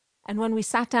And when we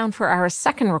sat down for our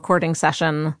second recording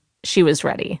session, she was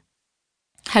ready.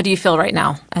 How do you feel right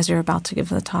now as you're about to give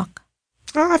the talk?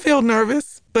 I feel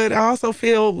nervous, but I also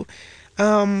feel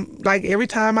like every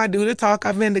time I do the talk,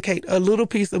 I vindicate a little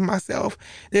piece of myself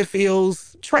that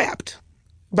feels trapped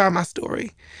by my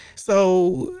story.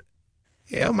 So,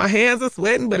 yeah, my hands are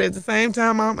sweating, but at the same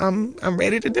time, I'm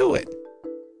ready to do it.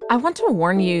 I want to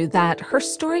warn you that her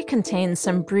story contains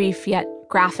some brief yet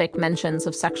graphic mentions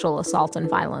of sexual assault and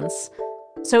violence.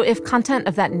 So if content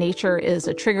of that nature is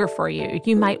a trigger for you,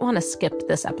 you might want to skip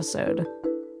this episode.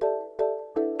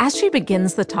 As she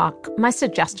begins the talk, my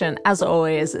suggestion, as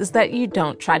always, is that you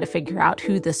don't try to figure out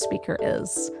who this speaker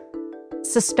is.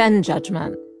 Suspend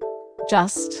judgment.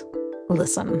 Just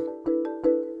listen.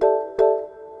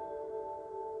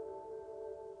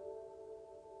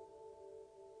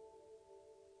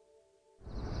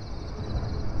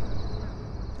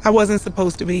 I wasn't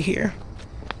supposed to be here.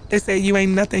 They said, you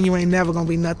ain't nothing, you ain't never gonna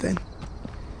be nothing.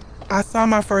 I saw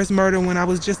my first murder when I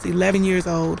was just 11 years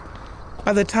old.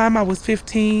 By the time I was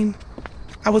 15,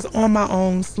 I was on my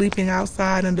own, sleeping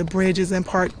outside under bridges and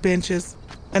park benches,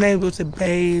 unable to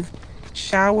bathe,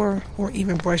 shower, or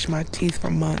even brush my teeth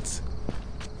for months.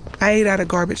 I ate out of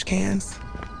garbage cans.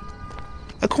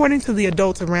 According to the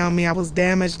adults around me, I was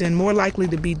damaged and more likely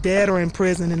to be dead or in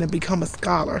prison than to become a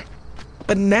scholar.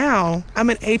 But now,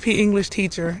 I'm an AP English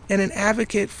teacher and an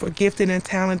advocate for gifted and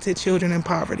talented children in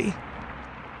poverty.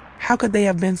 How could they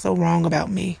have been so wrong about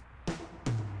me?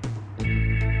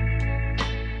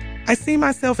 I see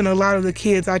myself in a lot of the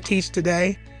kids I teach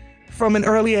today. From an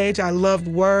early age, I loved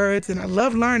words and I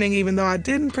loved learning, even though I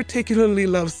didn't particularly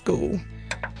love school.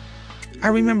 I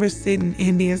remember sitting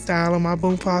Indian style on my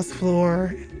boombox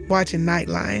floor, watching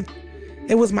Nightline.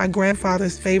 It was my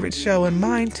grandfather's favorite show and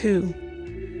mine too.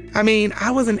 I mean,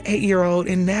 I was an 8-year-old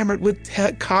enamored with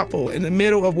Ted Koppel in the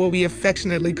middle of what we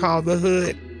affectionately call the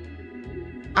hood.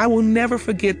 I will never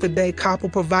forget the day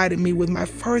Koppel provided me with my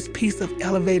first piece of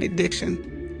elevated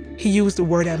diction. He used the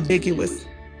word ambiguous.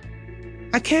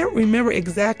 I can't remember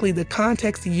exactly the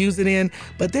context he used it in,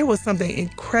 but there was something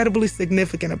incredibly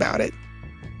significant about it.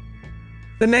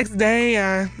 The next day,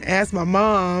 I asked my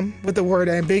mom what the word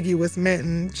ambiguous meant,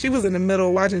 and she was in the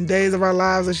middle watching Days of Our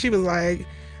Lives, and she was like,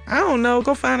 I don't know,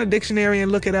 go find a dictionary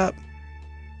and look it up.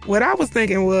 What I was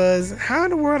thinking was, how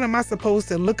in the world am I supposed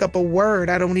to look up a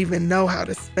word I don't even know how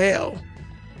to spell?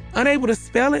 Unable to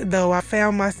spell it, though, I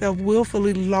found myself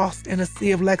willfully lost in a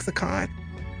sea of lexicon.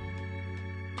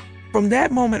 From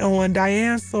that moment on,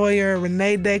 Diane Sawyer,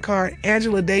 Renee Descartes,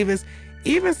 Angela Davis,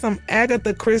 even some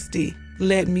Agatha Christie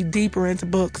led me deeper into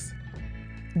books.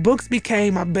 Books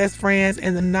became my best friends,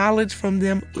 and the knowledge from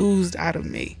them oozed out of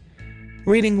me.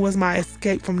 Reading was my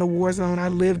escape from the war zone I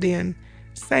lived in,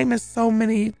 same as so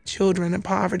many children in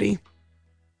poverty.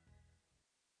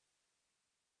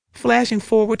 Flashing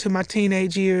forward to my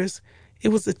teenage years, it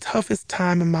was the toughest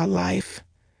time in my life.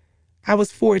 I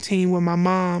was 14 when my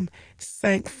mom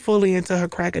sank fully into her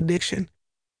crack addiction.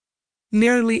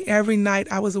 Nearly every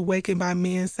night I was awakened by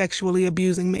men sexually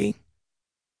abusing me.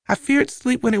 I feared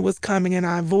sleep when it was coming and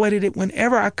I avoided it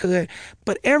whenever I could,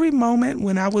 but every moment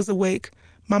when I was awake,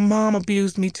 my mom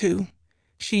abused me too.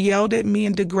 She yelled at me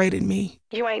and degraded me.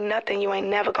 You ain't nothing, you ain't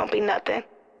never gonna be nothing.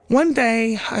 One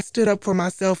day, I stood up for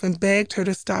myself and begged her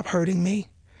to stop hurting me.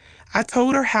 I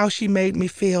told her how she made me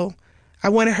feel. I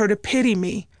wanted her to pity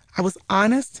me. I was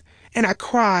honest, and I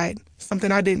cried,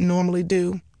 something I didn't normally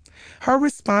do. Her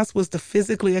response was to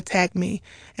physically attack me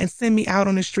and send me out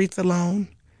on the streets alone.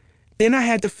 Then I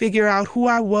had to figure out who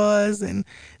I was and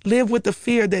live with the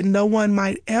fear that no one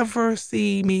might ever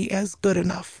see me as good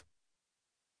enough.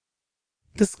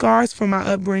 The scars from my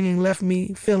upbringing left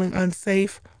me feeling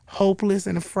unsafe, hopeless,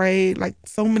 and afraid like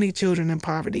so many children in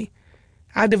poverty.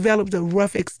 I developed a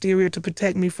rough exterior to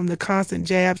protect me from the constant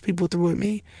jabs people threw at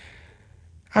me.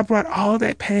 I brought all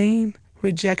that pain,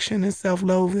 rejection, and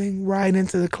self-loathing right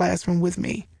into the classroom with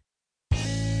me.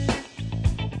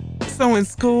 So in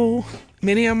school,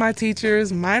 many of my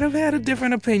teachers might have had a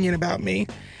different opinion about me.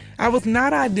 I was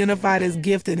not identified as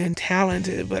gifted and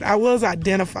talented, but I was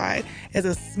identified as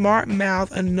a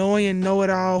smart-mouthed, annoying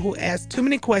know-it-all who asked too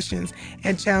many questions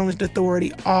and challenged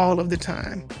authority all of the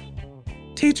time.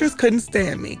 Teachers couldn't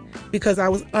stand me because I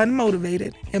was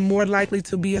unmotivated and more likely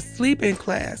to be asleep in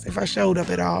class if I showed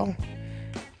up at all.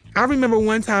 I remember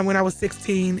one time when I was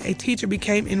 16, a teacher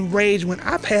became enraged when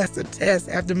I passed a test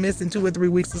after missing 2 or 3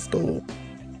 weeks of school.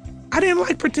 I didn't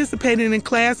like participating in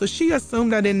class, so she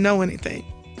assumed I didn't know anything.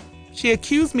 She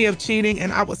accused me of cheating,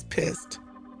 and I was pissed.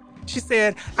 She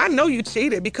said, I know you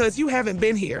cheated because you haven't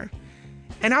been here.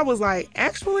 And I was like,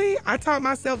 actually, I taught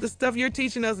myself the stuff you're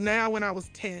teaching us now when I was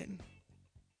 10.